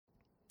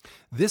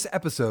This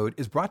episode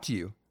is brought to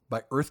you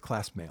by Earth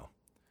Class Mail.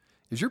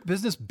 Is your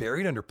business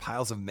buried under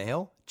piles of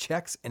mail,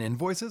 checks, and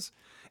invoices?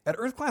 At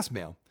Earth Class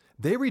Mail,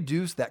 they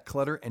reduce that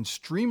clutter and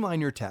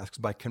streamline your tasks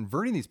by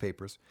converting these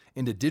papers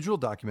into digital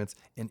documents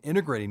and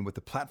integrating with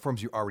the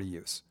platforms you already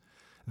use.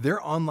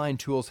 Their online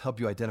tools help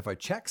you identify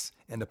checks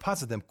and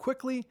deposit them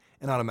quickly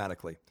and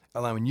automatically,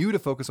 allowing you to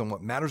focus on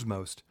what matters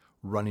most,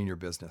 running your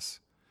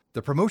business.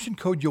 The promotion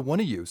code you'll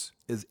want to use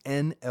is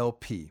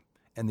NLP,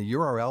 and the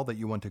URL that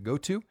you want to go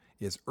to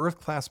is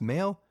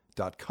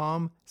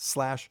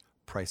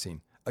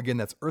earthclassmail.com/pricing. Again,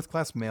 that's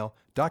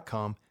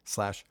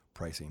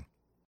earthclassmail.com/pricing.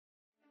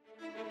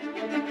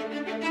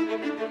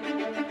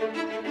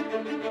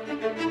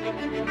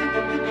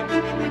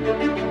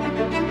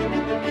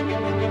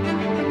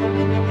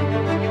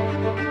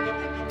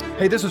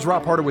 Hey, this is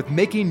Rob Harder with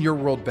Making Your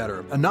World Better,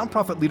 a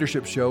nonprofit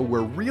leadership show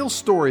where real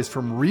stories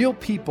from real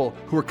people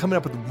who are coming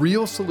up with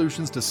real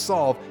solutions to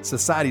solve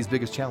society's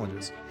biggest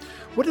challenges.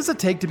 What does it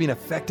take to be an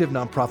effective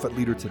nonprofit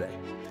leader today?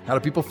 How do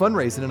people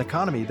fundraise in an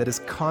economy that is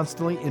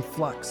constantly in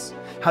flux?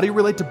 How do you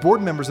relate to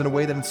board members in a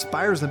way that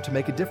inspires them to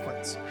make a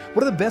difference?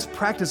 What are the best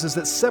practices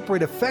that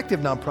separate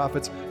effective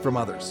nonprofits from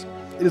others?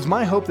 It is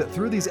my hope that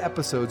through these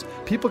episodes,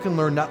 people can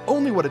learn not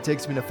only what it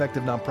takes to be an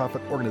effective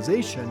nonprofit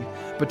organization,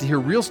 but to hear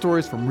real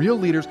stories from real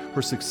leaders who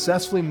are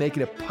successfully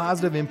making a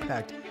positive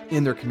impact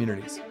in their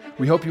communities.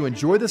 We hope you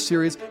enjoy this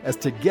series as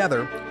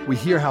together we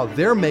hear how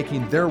they're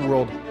making their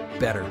world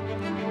better.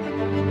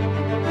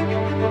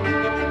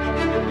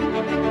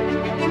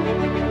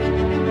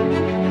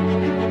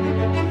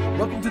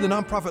 Welcome to the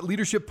Nonprofit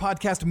Leadership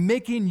Podcast,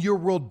 Making Your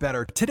World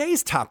Better.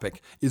 Today's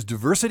topic is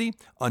diversity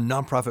on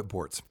nonprofit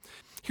boards.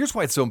 Here's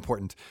why it's so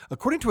important.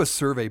 According to a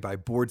survey by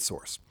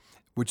BoardSource,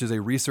 which is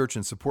a research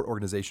and support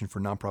organization for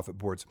nonprofit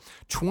boards,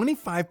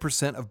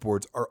 25% of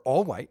boards are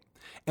all white,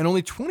 and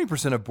only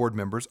 20% of board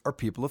members are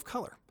people of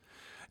color.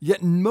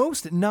 Yet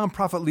most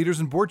nonprofit leaders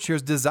and board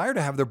chairs desire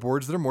to have their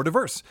boards that are more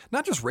diverse,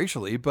 not just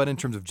racially, but in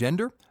terms of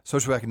gender,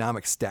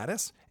 socioeconomic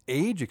status,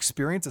 age,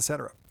 experience,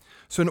 etc.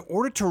 So in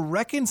order to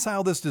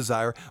reconcile this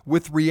desire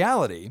with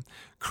reality,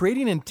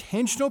 creating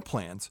intentional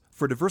plans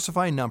for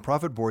diversifying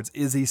nonprofit boards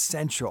is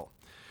essential.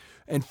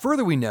 And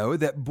further, we know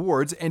that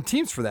boards, and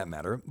teams for that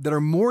matter, that are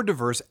more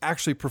diverse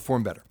actually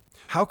perform better.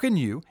 How can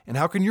you and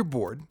how can your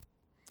board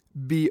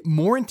be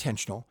more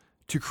intentional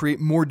to create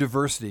more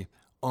diversity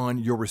on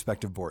your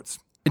respective boards?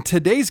 And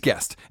today's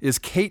guest is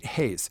Kate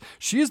Hayes.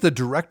 She is the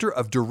Director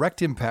of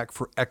Direct Impact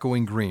for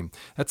Echoing Green.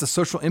 That's a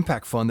social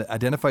impact fund that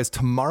identifies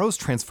tomorrow's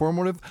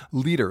transformative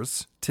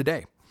leaders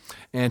today.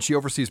 And she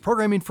oversees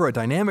programming for a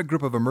dynamic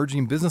group of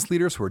emerging business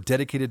leaders who are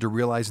dedicated to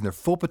realizing their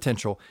full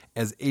potential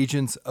as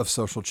agents of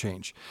social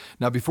change.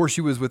 Now, before she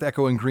was with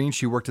Echoing Green,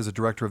 she worked as a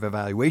director of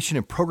evaluation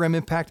and program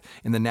impact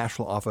in the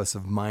National Office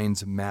of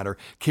Minds Matter.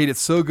 Kate, it's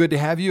so good to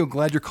have you. I'm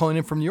glad you're calling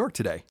in from New York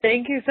today.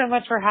 Thank you so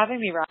much for having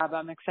me, Rob.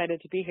 I'm excited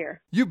to be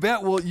here. You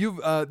bet. Well,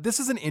 this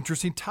is an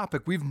interesting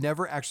topic. We've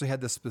never actually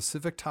had this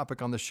specific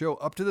topic on the show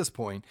up to this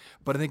point,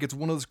 but I think it's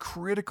one of those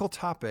critical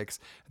topics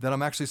that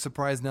I'm actually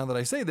surprised now that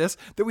I say this,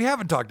 that we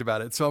haven't talked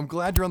about it. So I'm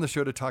glad you're on the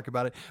show to talk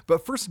about it.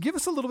 But first, give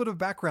us a little bit of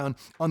background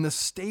on the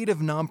state of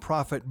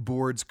nonprofit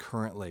boards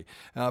currently.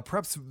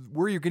 Perhaps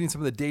where you're getting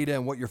some of the data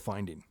and what you're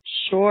finding.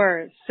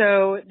 Sure.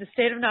 So the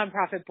state of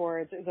nonprofit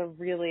boards is a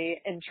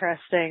really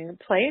interesting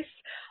place.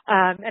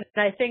 And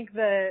I think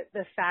the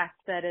fact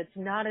that it's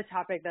not a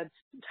topic that's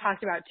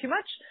talked about too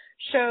much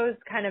shows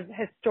kind of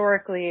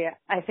historically,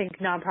 I think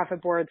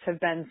nonprofit boards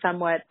have been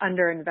somewhat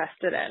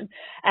underinvested in.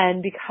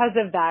 And because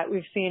of that,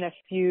 we've seen a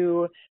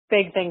few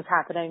big things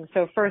happening.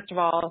 So first of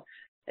all,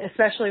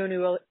 especially when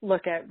we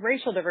look at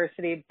racial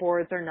diversity,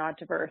 boards are not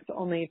diverse.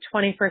 Only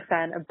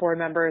 20% of board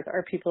members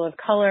are people of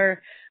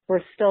color.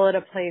 We're still at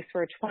a place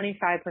where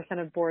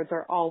 25% of boards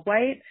are all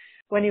white.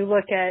 When you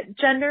look at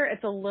gender,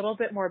 it's a little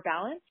bit more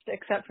balanced,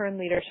 except for in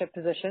leadership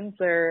positions.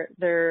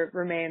 There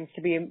remains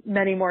to be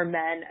many more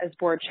men as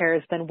board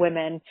chairs than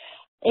women.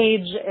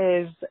 Age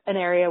is an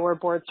area where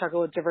boards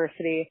struggle with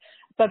diversity.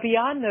 But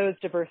beyond those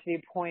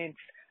diversity points,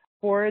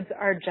 boards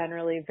are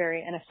generally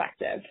very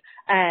ineffective.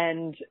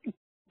 And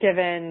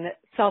given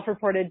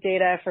self-reported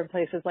data from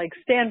places like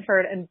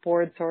Stanford and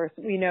BoardSource,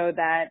 we know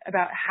that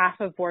about half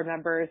of board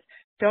members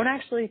don't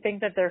actually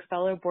think that their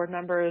fellow board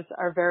members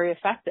are very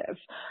effective,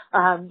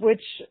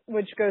 which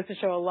goes to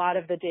show a lot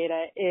of the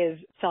data is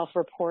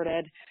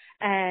self-reported.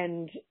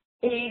 And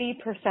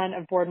 80%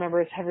 of board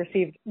members have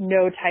received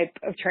no type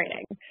of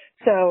training.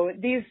 So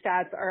these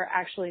stats are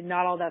actually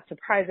not all that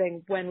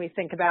surprising when we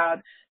think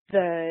about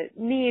the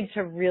need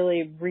to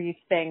really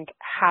rethink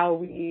how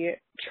we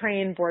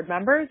train board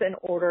members in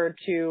order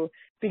to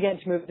begin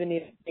to move the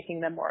needle, making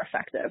them more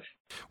effective.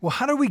 Well,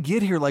 how do we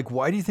get here?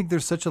 Why do you think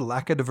there's such a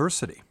lack of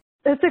diversity?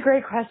 That's a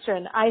great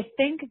question. I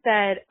think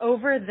that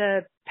over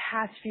the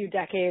past few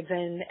decades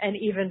and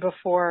even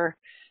before,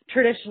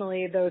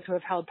 traditionally those who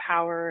have held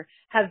power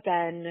have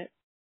been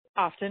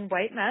often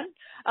white men,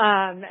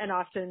 and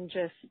often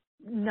just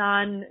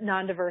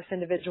non-diverse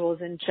individuals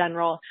in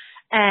general.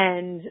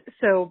 And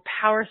so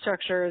power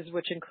structures,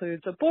 which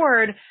includes a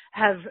board,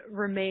 have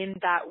remained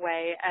that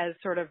way as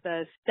sort of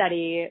the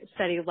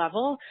steady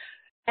level.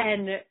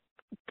 And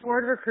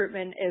board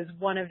recruitment is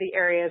one of the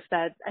areas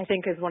that I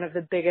think is one of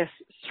the biggest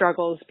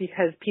struggles,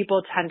 because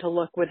people tend to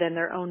look within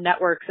their own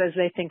networks as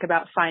they think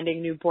about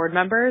finding new board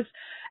members.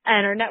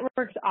 And our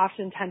networks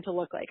often tend to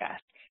look like us.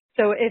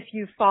 So if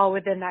you fall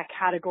within that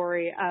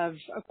category of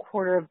a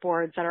quarter of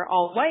boards that are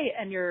all white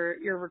and you're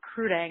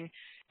recruiting,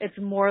 it's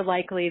more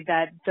likely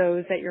that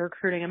those that you're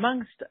recruiting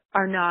amongst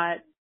are not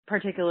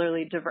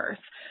particularly diverse.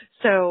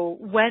 So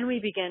when we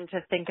begin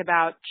to think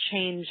about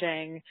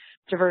changing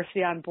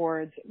diversity on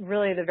boards,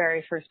 really the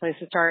very first place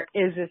to start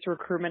is this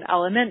recruitment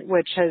element,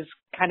 which has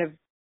kind of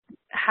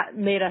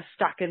made us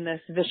stuck in this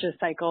vicious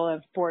cycle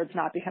of boards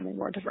not becoming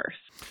more diverse.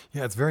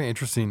 Yeah, it's very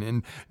interesting.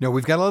 And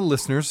we've got a lot of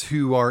listeners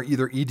who are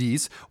either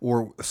EDs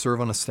or serve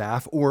on a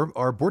staff or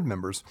are board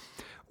members.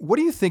 What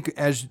do you think,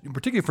 as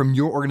particularly from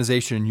your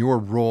organization and your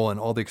role and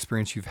all the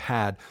experience you've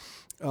had,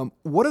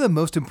 what are the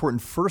most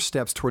important first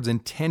steps towards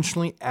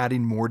intentionally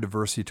adding more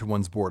diversity to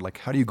one's board? Like,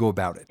 how do you go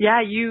about it? Yeah,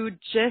 you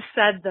just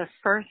said the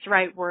first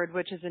right word,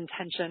 which is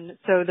intention.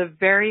 So the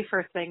very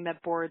first thing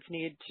that boards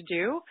need to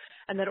do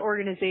and that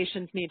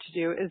organizations need to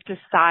do is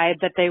decide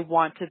that they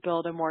want to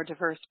build a more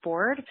diverse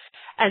board.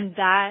 And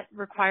that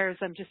requires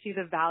them to see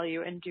the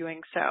value in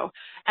doing so.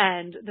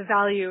 And the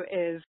value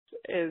is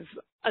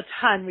a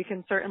ton. We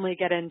can certainly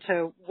get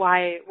into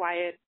why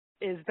it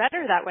is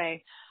better that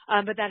way.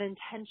 But that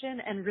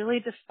intention and really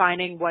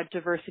defining what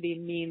diversity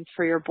means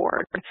for your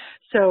board.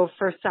 So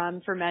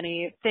for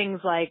many, things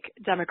like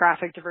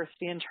demographic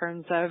diversity in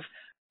terms of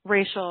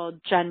racial,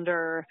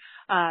 gender,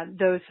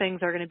 those things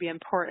are going to be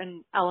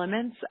important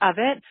elements of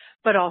it,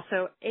 but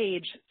also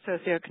age,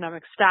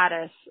 socioeconomic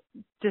status,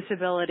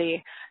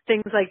 disability,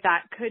 things like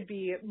that could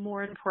be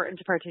more important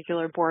to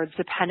particular boards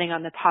depending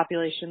on the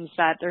populations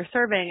that they're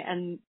serving.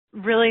 And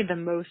really the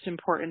most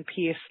important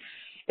piece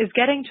is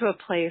getting to a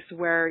place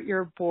where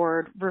your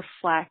board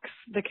reflects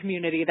the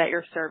community that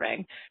you're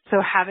serving. So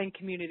having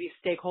community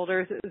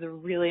stakeholders is a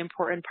really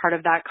important part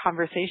of that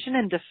conversation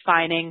and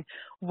defining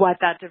what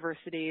that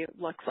diversity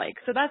looks like.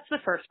 So that's the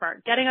first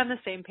part, getting on the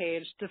same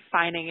page,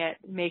 defining it,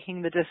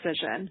 making the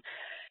decision.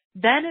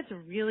 Then it's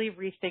really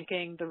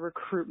rethinking the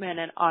recruitment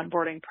and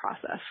onboarding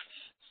process.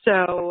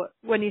 So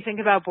when you think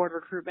about board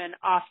recruitment,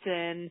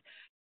 often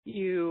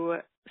you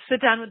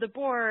sit down with the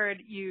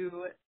board,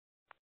 you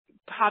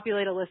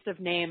populate a list of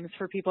names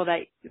for people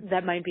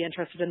that might be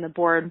interested in the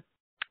board.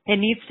 It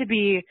needs to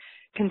be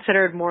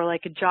considered more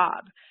like a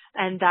job.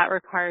 And that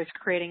requires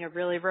creating a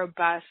really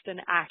robust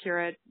and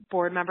accurate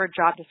board member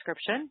job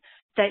description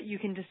that you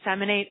can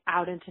disseminate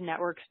out into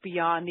networks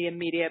beyond the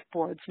immediate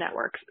board's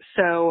networks.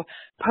 So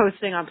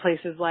posting on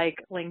places like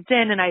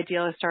LinkedIn and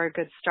Idealist are a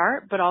good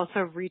start, but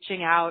also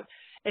reaching out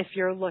if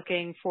you're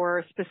looking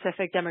for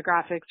specific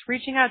demographics,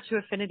 reaching out to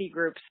affinity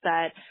groups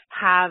that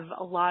have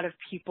a lot of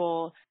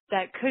people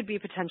that could be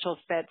potential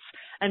fits.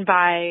 And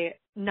by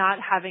not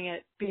having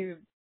it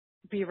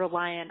be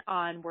reliant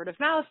on word of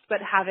mouth, but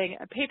having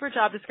a paper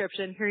job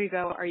description, here you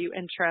go, are you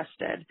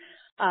interested,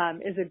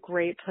 is a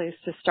great place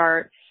to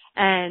start.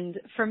 And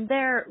from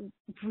there,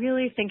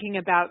 really thinking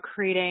about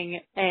creating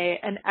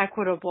an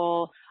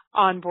equitable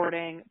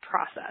onboarding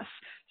process.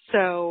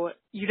 So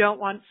you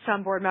don't want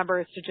some board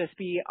members to just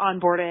be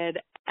onboarded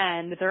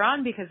and they're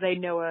on because they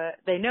know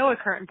a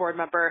current board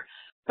member,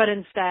 but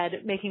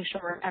instead making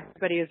sure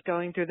everybody is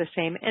going through the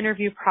same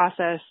interview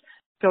process,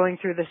 going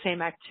through the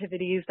same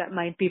activities that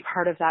might be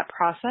part of that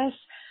process.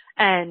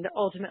 And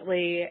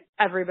ultimately,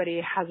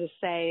 everybody has a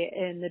say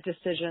in the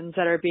decisions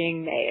that are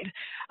being made.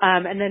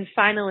 And then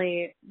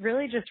finally,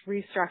 really just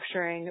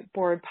restructuring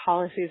board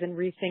policies and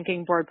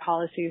rethinking board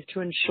policies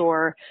to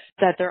ensure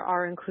that there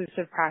are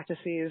inclusive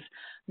practices,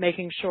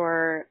 making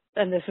sure,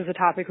 and this is a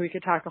topic we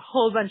could talk a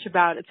whole bunch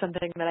about, it's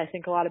something that I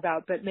think a lot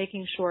about, but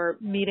making sure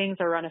meetings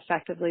are run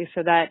effectively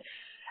so that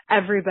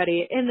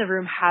everybody in the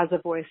room has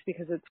a voice,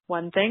 because it's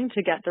one thing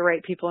to get the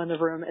right people in the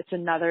room. It's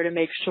another to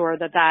make sure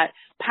that that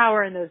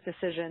power in those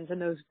decisions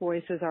and those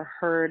voices are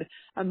heard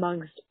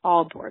amongst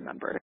all board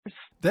members.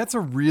 That's a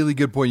really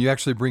good point. You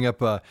actually bring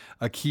up a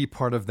key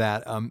part of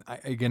that.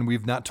 Again,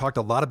 we've not talked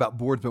a lot about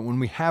boards, but when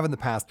we have in the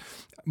past,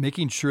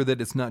 making sure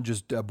that it's not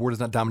just a board is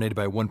not dominated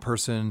by one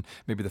person,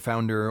 maybe the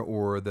founder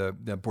or the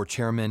board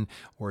chairman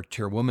or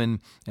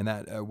chairwoman, and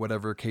that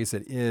whatever case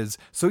it is.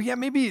 So yeah,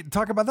 maybe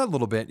talk about that a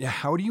little bit.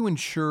 How do you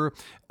ensure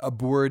a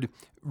board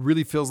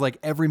really feels like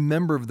every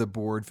member of the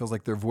board feels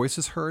like their voice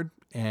is heard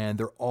and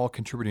they're all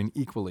contributing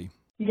equally?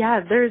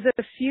 Yeah, there's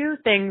a few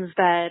things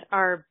that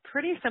are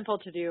pretty simple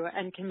to do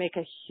and can make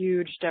a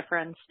huge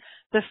difference.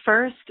 The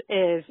first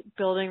is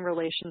building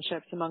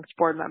relationships amongst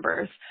board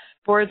members.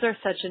 Boards are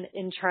such an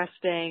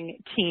interesting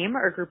team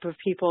or group of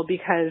people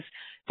because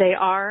they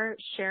are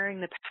sharing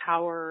the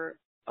power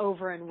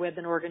over and with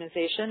an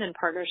organization in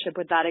partnership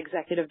with that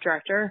executive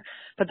director,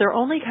 but they're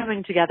only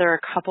coming together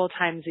a couple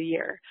times a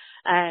year.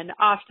 And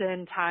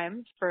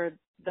oftentimes for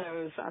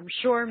those. I'm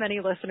sure many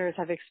listeners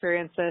have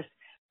experienced this.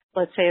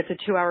 Let's say it's a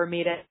 2-hour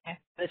meeting. By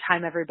the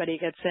time everybody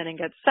gets in and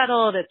gets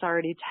settled, it's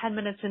already 10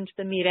 minutes into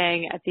the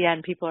meeting. At the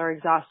end, people are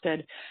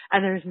exhausted,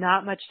 and there's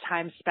not much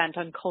time spent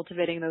on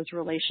cultivating those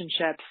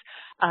relationships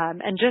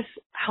and just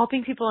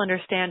helping people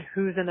understand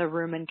who's in the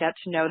room and get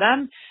to know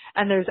them.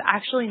 And there's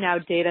actually now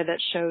data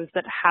that shows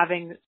that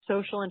having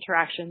social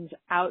interactions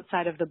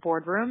outside of the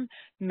boardroom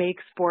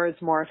makes boards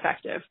more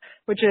effective,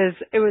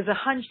 it was a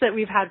hunch that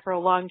we've had for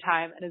a long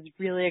time, and it's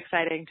really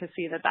exciting to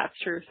see that that's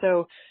true.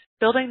 So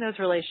building those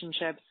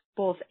relationships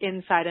both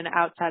inside and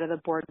outside of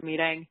the board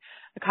meeting,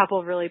 a couple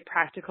of really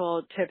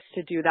practical tips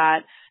to do that.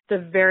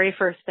 The very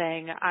first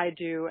thing I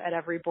do at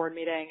every board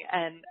meeting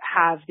and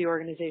have the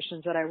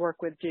organizations that I work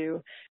with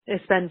do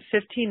is spend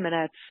 15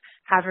 minutes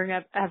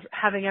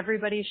having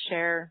everybody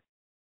share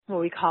what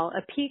we call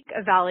a peak,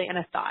 a valley, and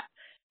a thought.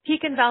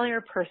 Peak and valley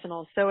are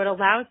personal, so it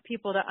allows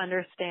people to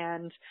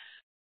understand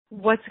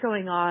what's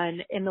going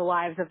on in the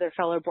lives of their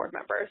fellow board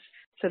members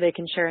so they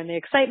can share in the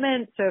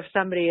excitement. So if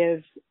somebody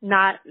is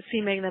not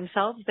seeming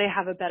themselves, they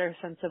have a better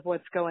sense of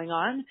what's going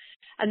on.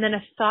 And then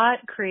a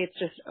thought creates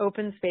just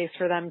open space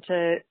for them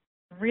to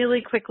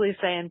really quickly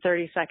say in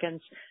 30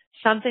 seconds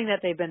something that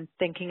they've been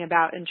thinking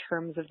about in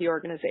terms of the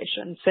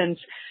organization, since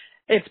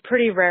it's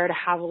pretty rare to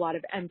have a lot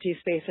of empty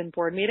space in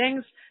board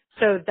meetings.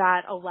 So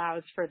that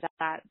allows for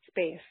that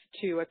space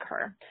to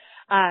occur.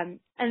 And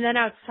then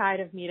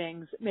outside of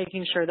meetings,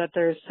 making sure that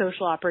there's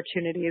social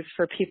opportunities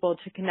for people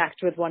to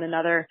connect with one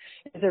another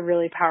is a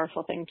really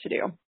powerful thing to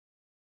do.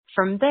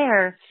 From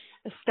there,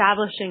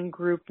 establishing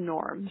group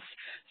norms.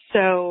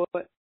 So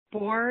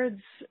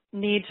boards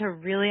need to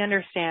really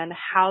understand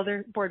how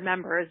their board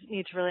members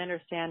need to really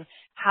understand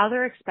how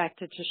they're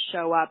expected to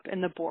show up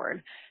in the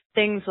board.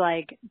 Things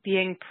like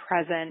being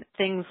present,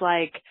 things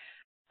like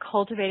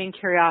cultivating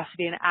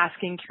curiosity and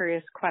asking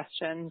curious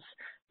questions,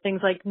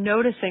 things like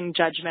noticing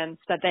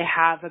judgments that they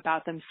have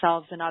about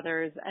themselves and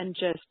others, and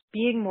just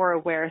being more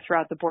aware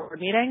throughout the board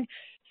meeting.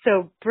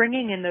 So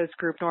bringing in those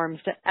group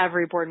norms to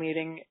every board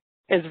meeting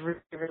is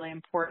really, really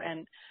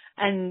important.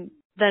 And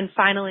then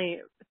finally,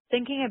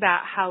 thinking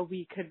about how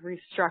we could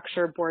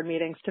restructure board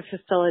meetings to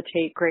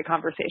facilitate great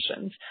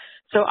conversations.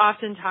 So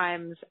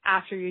oftentimes,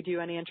 after you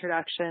do any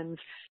introductions,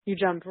 you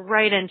jump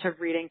right into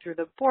reading through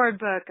the board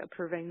book,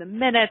 approving the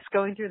minutes,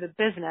 going through the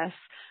business,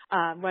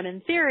 when in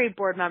theory,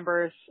 board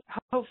members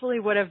hopefully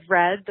would have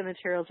read the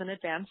materials in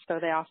advance, though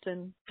they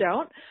often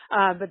don't.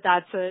 But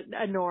that's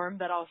a norm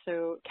that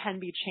also can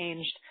be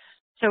changed.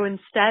 So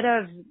instead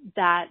of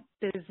that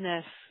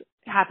business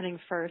happening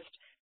first,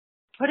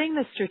 putting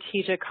the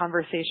strategic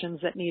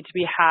conversations that need to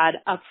be had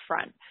up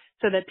front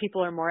so that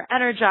people are more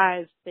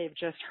energized, they've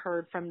just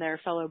heard from their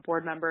fellow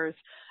board members,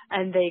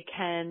 and they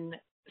can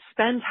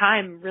spend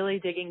time really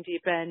digging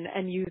deep in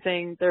and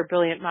using their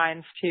brilliant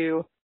minds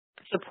to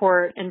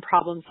support in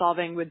problem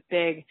solving with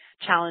big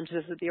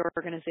challenges that the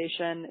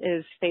organization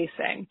is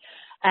facing.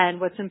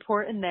 And what's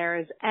important there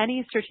is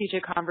any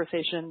strategic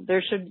conversation,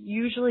 there should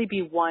usually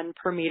be one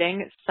per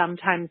meeting,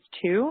 sometimes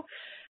two.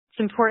 It's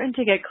important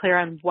to get clear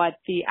on what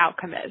the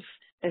outcome is.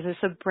 Is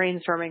this a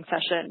brainstorming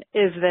session?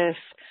 Is this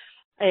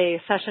a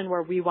session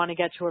where we want to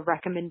get to a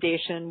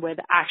recommendation with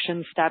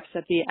action steps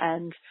at the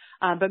end?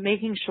 But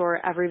making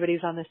sure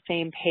everybody's on the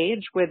same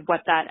page with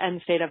what that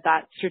end state of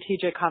that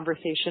strategic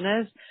conversation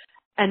is,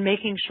 and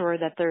making sure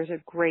that there's a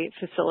great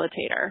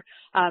facilitator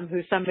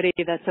who's somebody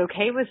that's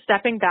okay with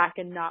stepping back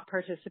and not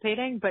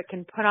participating, but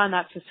can put on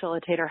that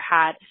facilitator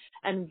hat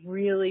and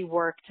really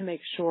work to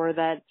make sure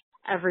that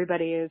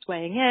everybody is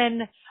weighing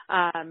in.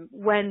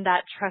 When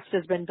that trust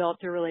has been built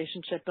through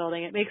relationship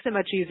building, it makes it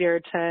much easier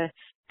to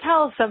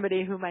tell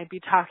somebody who might be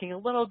talking a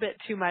little bit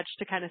too much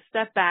to kind of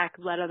step back,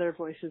 let other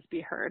voices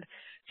be heard.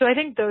 So I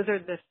think those are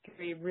the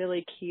three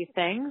really key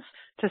things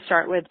to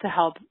start with to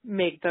help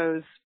make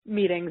those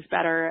meetings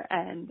better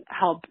and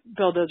help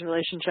build those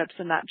relationships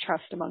and that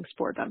trust amongst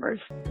board members.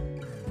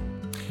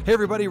 Hey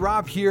everybody,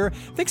 Rob here.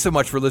 Thanks so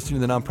much for listening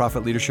to the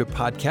Nonprofit Leadership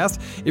Podcast.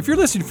 If you're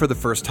listening for the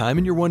first time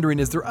and you're wondering,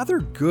 is there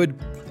other good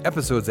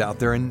episodes out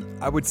there? And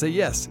I would say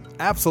yes,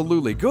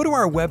 absolutely. Go to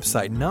our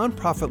website,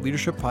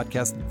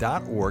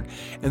 nonprofitleadershippodcast.org,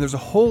 and there's a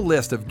whole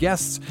list of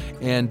guests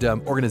and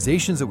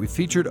organizations that we've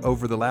featured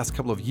over the last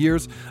couple of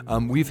years.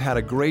 We've had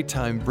a great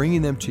time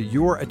bringing them to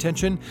your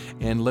attention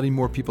and letting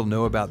more people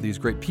know about these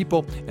great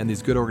people and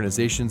these good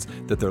organizations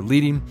that they're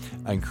leading.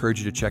 I encourage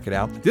you to check it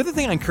out. The other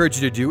thing I encourage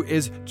you to do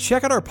is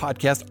check out our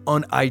podcast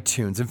on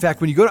iTunes. In fact,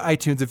 when you go to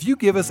iTunes, if you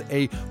give us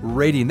a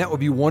rating, that would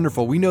be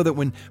wonderful. We know that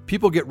when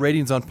people get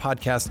ratings on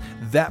podcasts,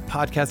 that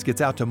podcast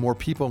gets out to more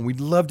people, and we'd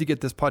love to get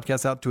this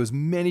podcast out to as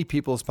many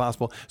people as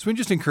possible. So we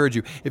just encourage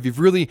you, if you've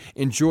really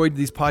enjoyed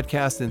these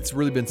podcasts and it's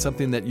really been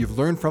something that you've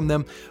learned from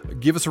them,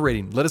 give us a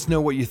rating. Let us know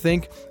what you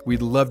think.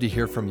 We'd love to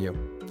hear from you.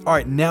 All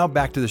right, now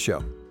back to the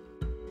show.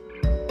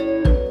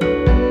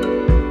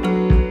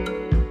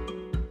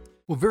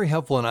 Well, very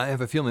helpful. And I have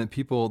a feeling that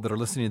people that are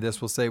listening to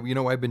this will say,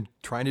 I've been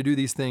trying to do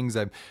these things.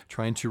 I'm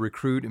trying to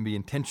recruit and be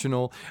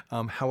intentional.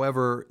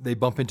 However, they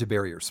bump into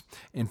barriers.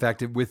 In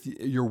fact, with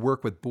your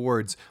work with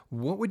boards,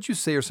 what would you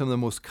say are some of the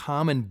most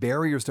common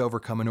barriers to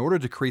overcome in order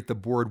to create the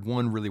board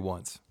one really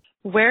wants?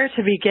 Where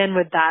to begin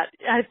with that?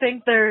 I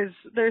think there's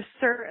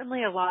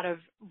certainly a lot of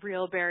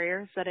real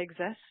barriers that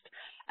exist,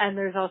 and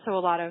there's also a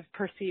lot of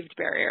perceived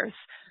barriers.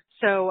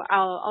 So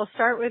I'll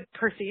start with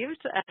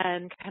perceived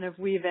and kind of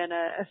weave in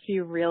a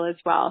few real as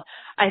well.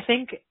 I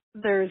think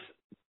there's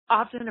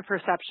often a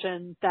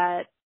perception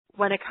that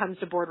when it comes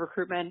to board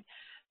recruitment,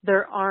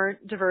 there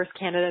aren't diverse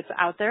candidates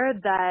out there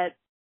that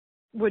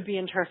would be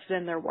interested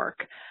in their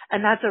work.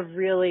 And that's a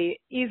really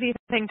easy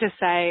thing to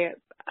say.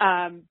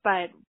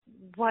 But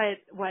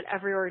what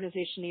every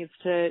organization needs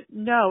to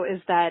know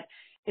is that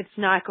it's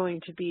not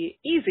going to be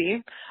easy.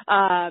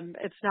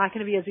 It's not going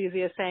to be as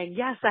easy as saying,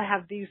 yes, I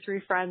have these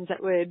 3 friends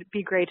that would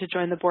be great to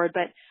join the board,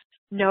 but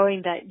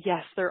knowing that,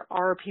 yes, there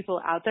are people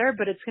out there,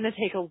 but it's going to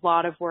take a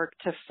lot of work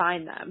to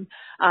find them.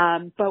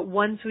 But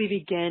once we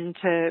begin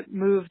to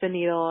move the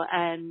needle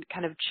and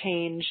kind of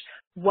change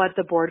what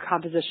the board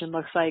composition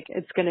looks like,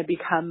 it's going to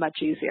become much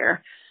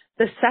easier.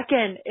 The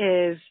second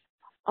is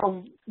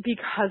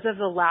because of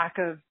the lack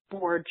of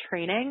board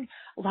training,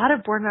 a lot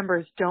of board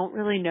members don't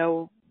really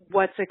know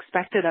what's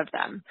expected of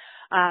them.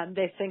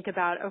 They think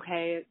about,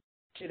 okay,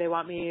 do they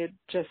want me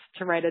just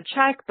to write a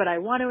check, but I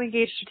want to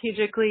engage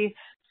strategically?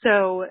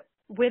 So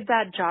with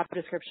that job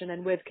description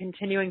and with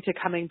continuing to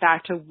coming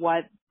back to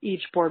what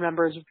each board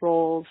member's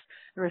roles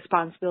and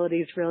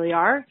responsibilities really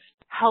are,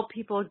 help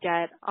people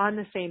get on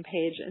the same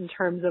page in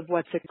terms of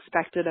what's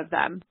expected of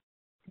them.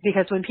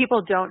 Because when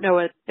people don't know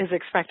what is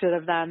expected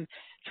of them,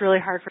 it's really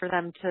hard for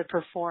them to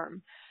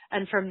perform.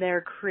 And from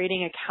there,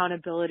 creating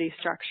accountability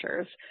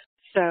structures.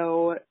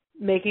 So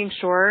making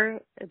sure,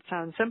 it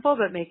sounds simple,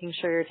 but making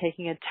sure you're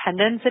taking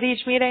attendance at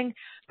each meeting,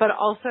 but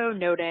also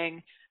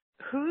noting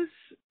who's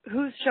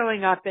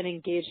showing up and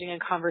engaging in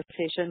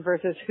conversation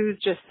versus who's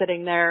just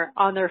sitting there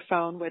on their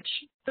phone, which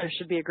there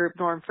should be a group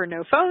norm for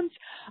no phones,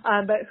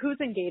 but who's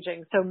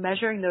engaging. So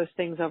measuring those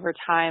things over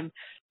time.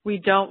 We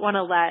don't want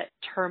to let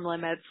term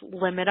limits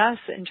limit us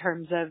in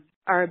terms of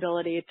our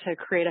ability to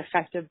create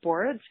effective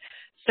boards.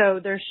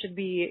 So there should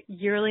be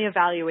yearly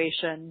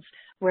evaluations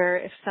where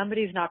if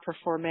somebody's not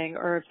performing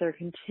or if they're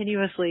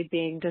continuously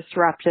being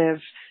disruptive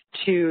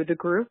to the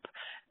group,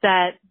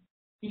 that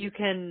you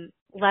can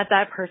let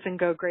that person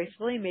go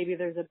gracefully. Maybe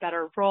there's a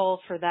better role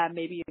for them.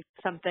 Maybe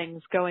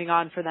something's going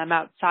on for them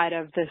outside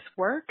of this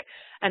work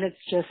and it's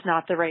just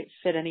not the right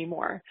fit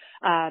anymore.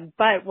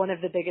 But one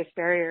of the biggest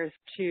barriers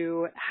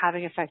to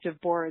having effective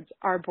boards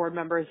are board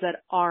members that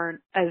aren't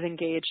as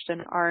engaged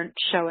and aren't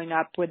showing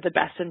up with the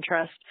best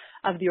interest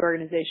of the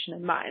organization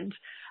in mind.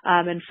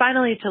 And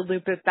finally, to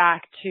loop it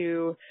back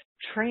to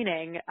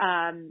training,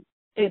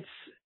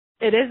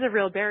 it is a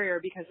real barrier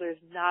because there's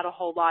not a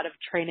whole lot of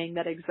training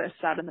that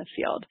exists out in the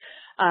field.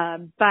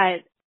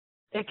 But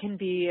it can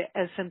be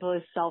as simple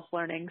as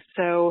self-learning.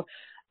 So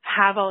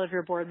have all of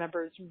your board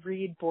members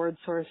read Board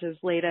Source's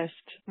latest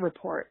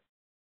report,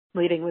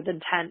 Leading with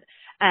Intent,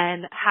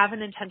 and have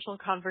an intentional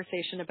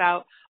conversation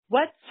about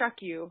what struck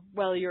you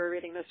while you were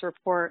reading this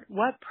report.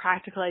 What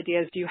practical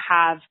ideas do you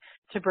have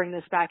to bring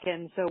this back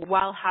in? So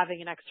while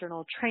having an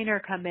external trainer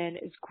come in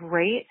is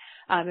great,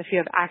 if you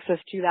have access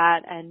to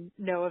that and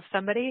know of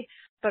somebody,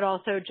 but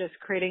also just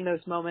creating those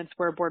moments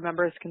where board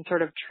members can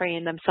sort of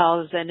train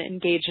themselves and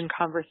engage in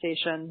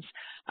conversations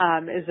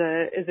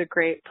is a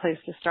great place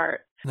to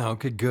start. No,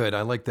 okay, good.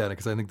 I like that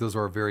because I think those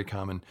are very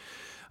common.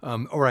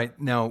 All right.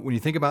 Now, when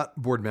you think about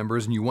board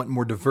members and you want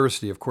more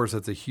diversity, of course,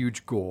 that's a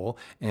huge goal.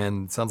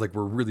 And it sounds like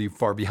we're really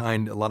far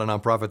behind a lot of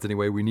nonprofits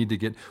anyway. We need to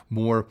get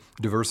more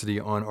diversity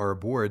on our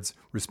boards,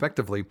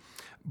 respectively.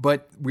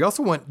 But we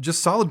also want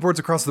just solid boards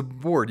across the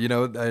board,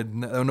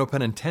 no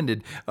pun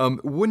intended.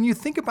 When you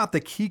think about the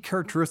key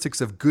characteristics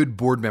of good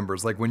board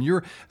members, like when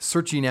you're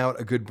searching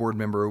out a good board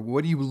member,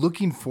 what are you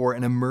looking for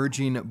in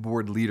emerging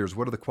board leaders?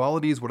 What are the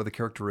qualities? What are the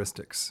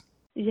characteristics?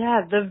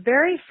 Yeah, the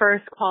very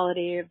first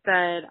quality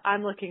that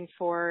I'm looking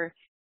for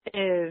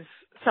is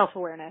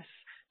self-awareness.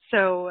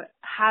 So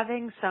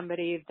having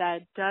somebody that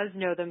does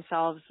know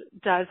themselves,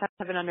 does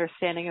have an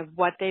understanding of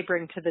what they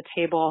bring to the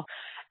table.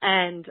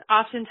 And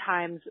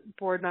oftentimes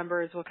board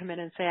members will come in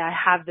and say, I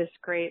have this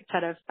great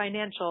set of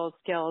financial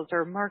skills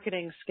or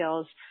marketing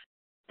skills.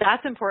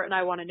 That's important.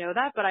 I want to know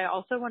that, but I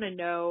also want to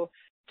know,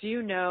 do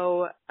you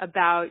know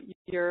about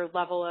your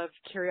level of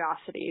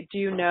curiosity? Do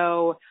you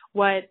know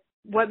what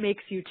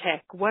makes you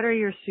tick? What are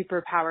your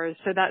superpowers?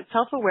 So that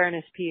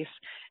self-awareness piece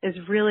is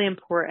really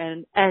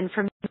important. And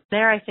from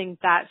there, I think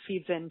that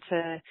feeds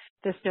into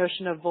this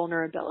notion of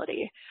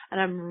vulnerability. And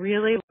I'm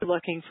really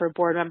looking for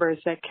board members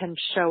that can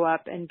show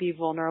up and be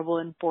vulnerable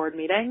in board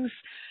meetings.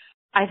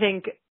 I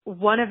think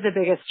one of the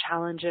biggest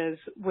challenges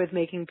with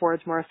making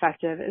boards more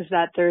effective is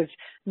that there's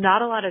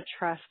not a lot of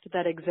trust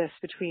that exists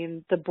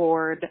between the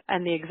board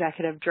and the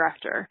executive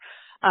director.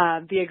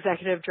 The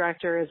executive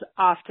director is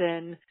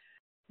often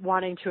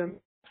wanting to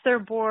impress their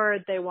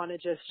board. They want to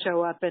just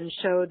show up and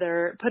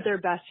put their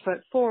best foot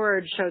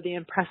forward, show the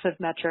impressive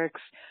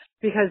metrics,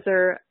 because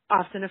they're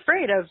often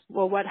afraid of,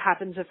 well, what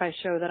happens if I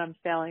show that I'm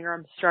failing or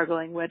I'm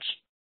struggling, which,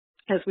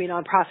 as we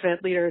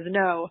nonprofit leaders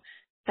know,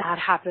 that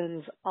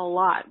happens a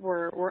lot.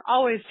 We're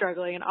always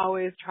struggling and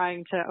always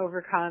trying to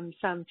overcome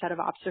some set of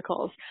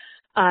obstacles.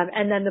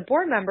 And then the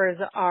board members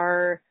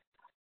are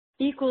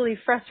equally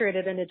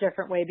frustrated in a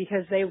different way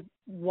because they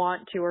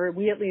want to, or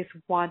we at least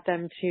want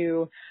them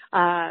to,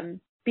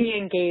 be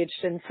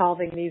engaged in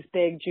solving these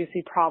big,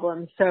 juicy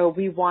problems. So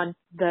we want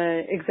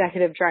the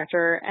executive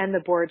director and the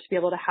board to be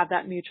able to have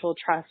that mutual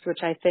trust,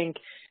 which I think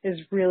is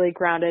really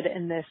grounded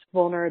in this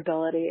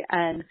vulnerability,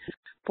 and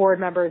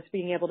board members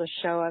being able to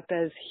show up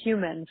as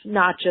humans,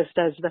 not just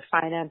as the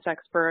finance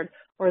expert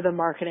or the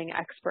marketing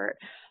expert.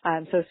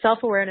 So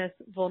self-awareness,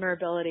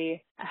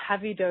 vulnerability, a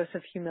heavy dose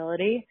of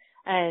humility,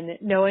 and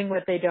knowing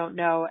what they don't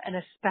know, and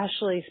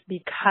especially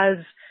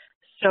because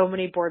so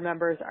many board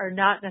members are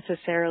not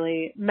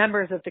necessarily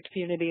members of the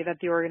community that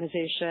the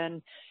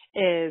organization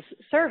is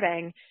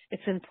serving,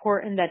 it's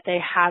important that they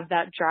have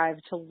that drive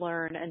to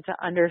learn and to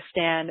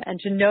understand and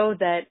to know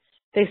that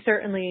they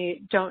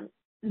certainly don't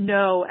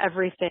know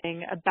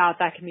everything about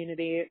that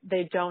community.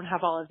 They don't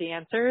have all of the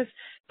answers.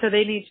 So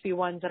they need to be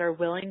ones that are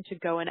willing to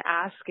go and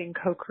ask and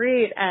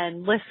co-create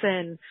and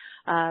listen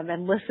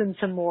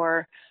some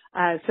more.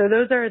 So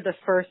those are the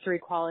first three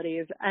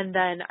qualities. And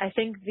then I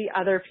think the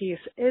other piece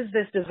is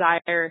this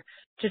desire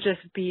to just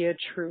be a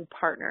true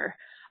partner.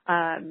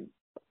 I've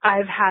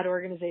had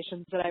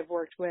organizations that I've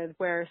worked with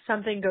where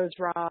something goes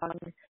wrong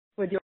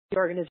with the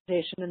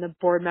organization and the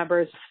board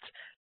members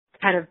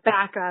kind of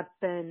back up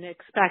and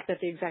expect that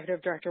the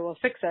executive director will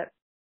fix it,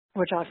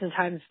 which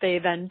oftentimes they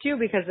then do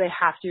because they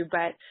have to.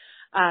 But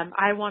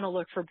I want to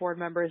look for board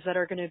members that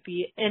are going to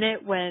be in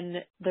it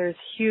when there's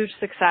huge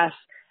success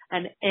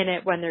and in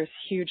it when there's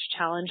huge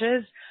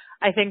challenges.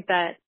 I think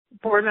that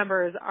board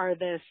members are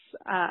this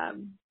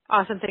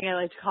awesome thing I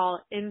like to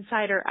call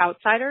insider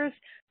outsiders.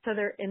 So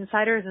they're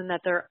insiders in that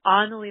they're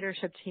on the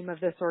leadership team of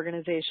this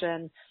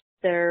organization.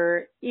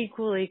 They're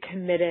equally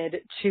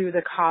committed to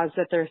the cause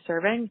that they're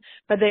serving,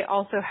 but they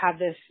also have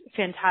this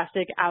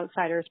fantastic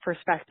outsider's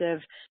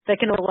perspective that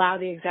can allow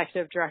the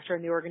executive director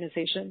and the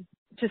organization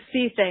to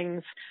see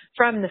things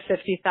from the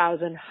 50,000,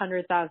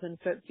 100,000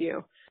 foot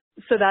view.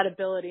 So that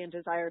ability and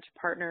desire to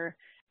partner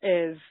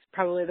is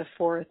probably the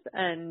fourth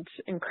and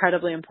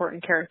incredibly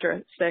important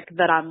characteristic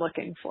that I'm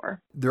looking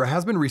for. There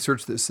has been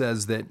research that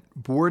says that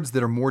boards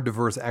that are more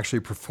diverse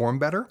actually perform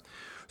better.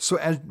 So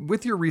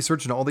with your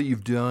research and all that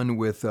you've done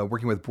with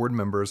working with board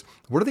members,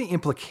 what are the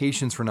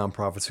implications for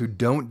nonprofits who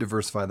don't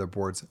diversify their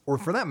boards, or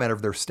for that matter,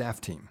 their staff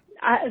team?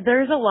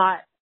 There's a lot.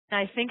 And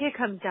I think it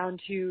comes down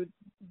to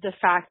the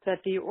fact that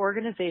the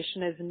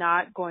organization is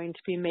not going to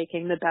be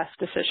making the best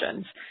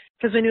decisions.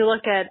 Because when you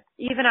look at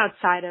even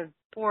outside of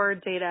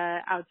board data,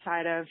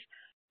 outside of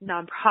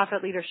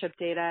nonprofit leadership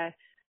data,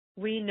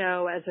 we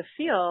know as a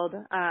field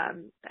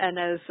and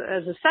as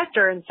a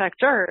sector and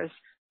sectors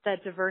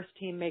that diverse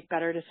team make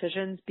better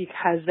decisions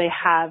because they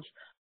have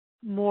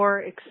more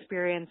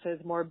experiences,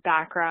 more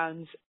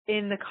backgrounds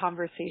in the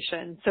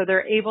conversation. So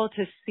they're able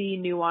to see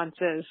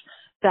nuances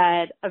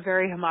that a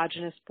very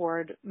homogenous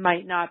board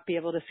might not be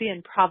able to see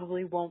and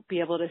probably won't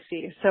be able to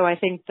see. So I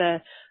think the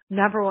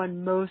number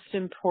one most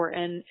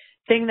important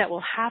thing that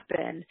will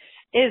happen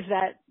is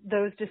that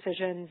those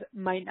decisions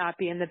might not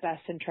be in the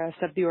best interest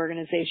of the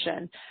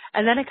organization.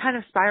 And then it kind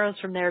of spirals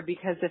from there,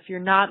 because if you're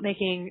not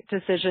making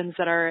decisions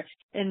that are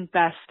in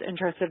best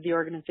interest of the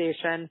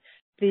organization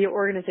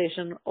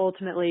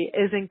ultimately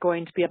isn't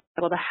going to be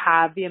able to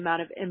have the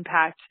amount of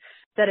impact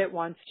that it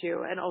wants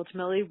to, and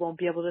ultimately won't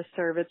be able to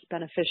serve its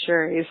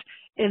beneficiaries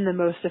in the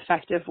most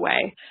effective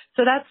way.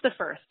 So that's the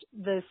first.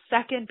 The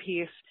second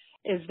piece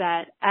is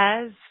that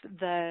as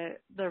the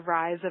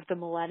rise of the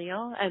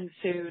millennial and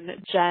soon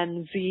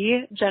Gen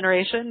Z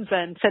generations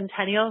and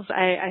centennials,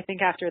 I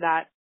think after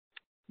that,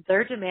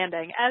 they're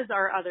demanding, as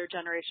are other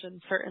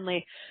generations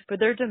certainly, but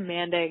they're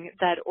demanding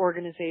that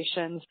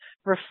organizations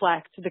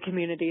reflect the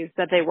communities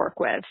that they work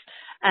with.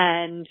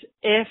 And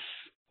if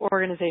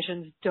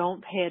organizations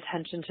don't pay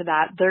attention to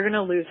that, they're going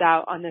to lose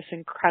out on this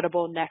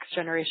incredible next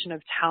generation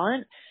of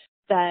talent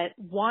that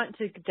want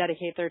to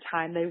dedicate their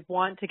time. They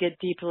want to get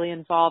deeply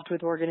involved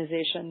with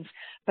organizations,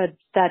 but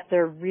that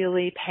they're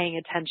really paying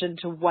attention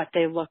to what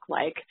they look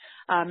like.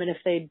 And if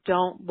they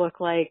don't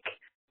look like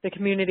the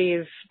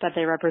communities that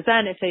they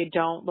represent, if they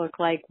don't look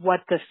like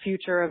what the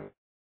future of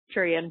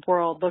country and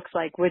world looks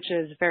like, which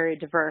is very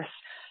diverse,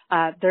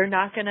 they're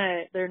not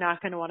gonna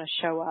want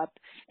to show up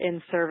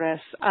in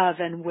service of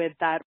and with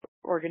that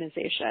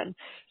organization.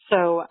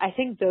 So I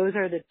think those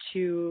are the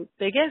two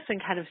biggest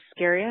and kind of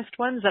scariest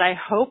ones that I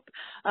hope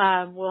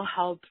will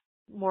help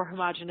more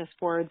homogenous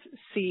boards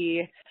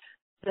see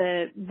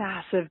the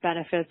massive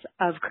benefits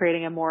of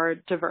creating a more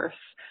diverse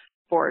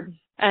board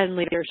and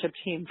leadership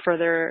team for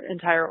their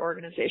entire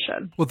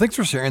organization. Well, thanks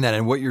for sharing that.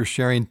 And what you're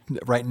sharing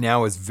right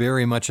now is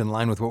very much in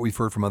line with what we've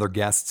heard from other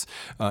guests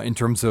in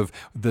terms of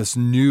this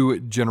new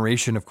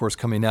generation, of course,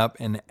 coming up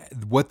and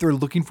what they're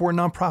looking for in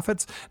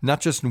nonprofits, not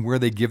just in where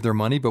they give their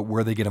money, but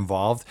where they get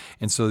involved.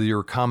 And so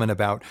your comment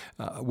about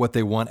what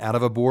they want out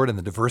of a board and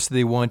the diversity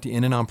they want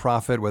in a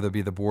nonprofit, whether it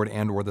be the board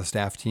and or the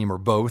staff team or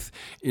both,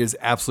 is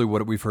absolutely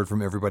what we've heard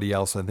from everybody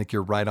else. I think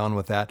you're right on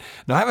with that.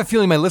 Now, I have a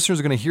feeling my listeners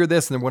are going to hear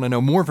this and they want to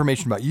know more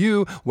information about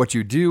you, what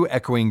you do,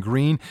 Echoing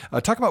Green.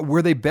 Talk about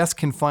where they best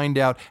can find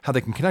out how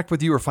they can connect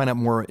with you or find out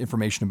more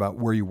information about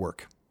where you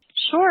work.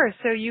 Sure.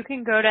 So you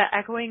can go to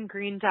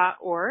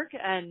echoinggreen.org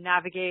and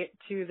navigate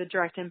to the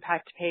Direct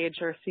Impact page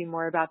or see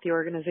more about the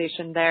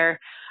organization there.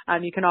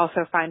 You can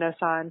also find us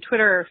on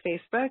Twitter or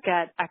Facebook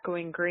at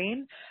Echoing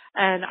Green.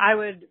 And I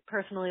would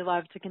personally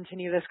love to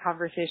continue this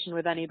conversation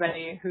with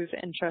anybody who's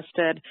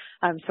interested.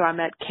 So I'm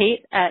at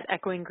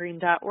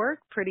kate@echoinggreen.org,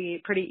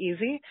 pretty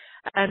easy,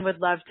 and would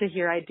love to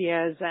hear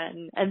ideas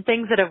and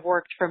things that have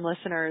worked from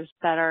listeners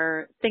that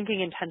are thinking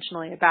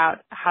intentionally about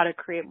how to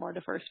create more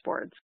diverse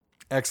boards.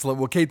 Excellent.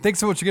 Well, Kate, thanks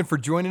so much again for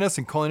joining us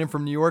and calling in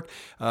from New York.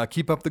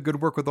 Keep up the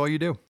good work with all you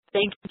do.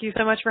 Thank you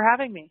so much for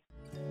having me.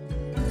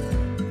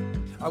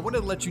 I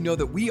wanted to let you know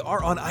that we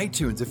are on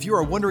iTunes. If you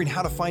are wondering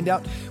how to find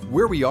out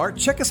where we are,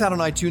 check us out on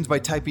iTunes by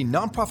typing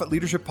Nonprofit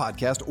Leadership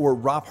Podcast or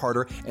Rob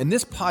Harder, and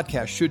this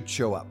podcast should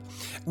show up.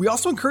 We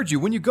also encourage you,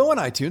 when you go on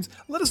iTunes,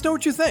 let us know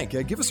what you think.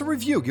 Give us a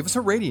review, give us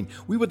a rating.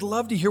 We would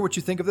love to hear what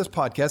you think of this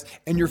podcast,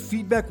 and your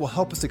feedback will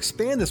help us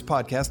expand this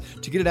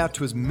podcast to get it out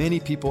to as many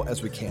people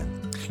as we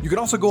can. You can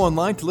also go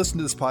online to listen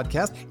to this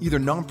podcast, either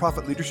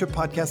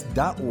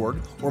nonprofitleadershippodcast.org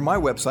or my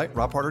website,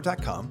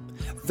 robharder.com.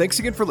 Thanks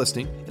again for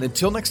listening, and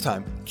until next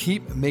time,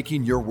 keep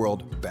making your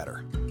world better.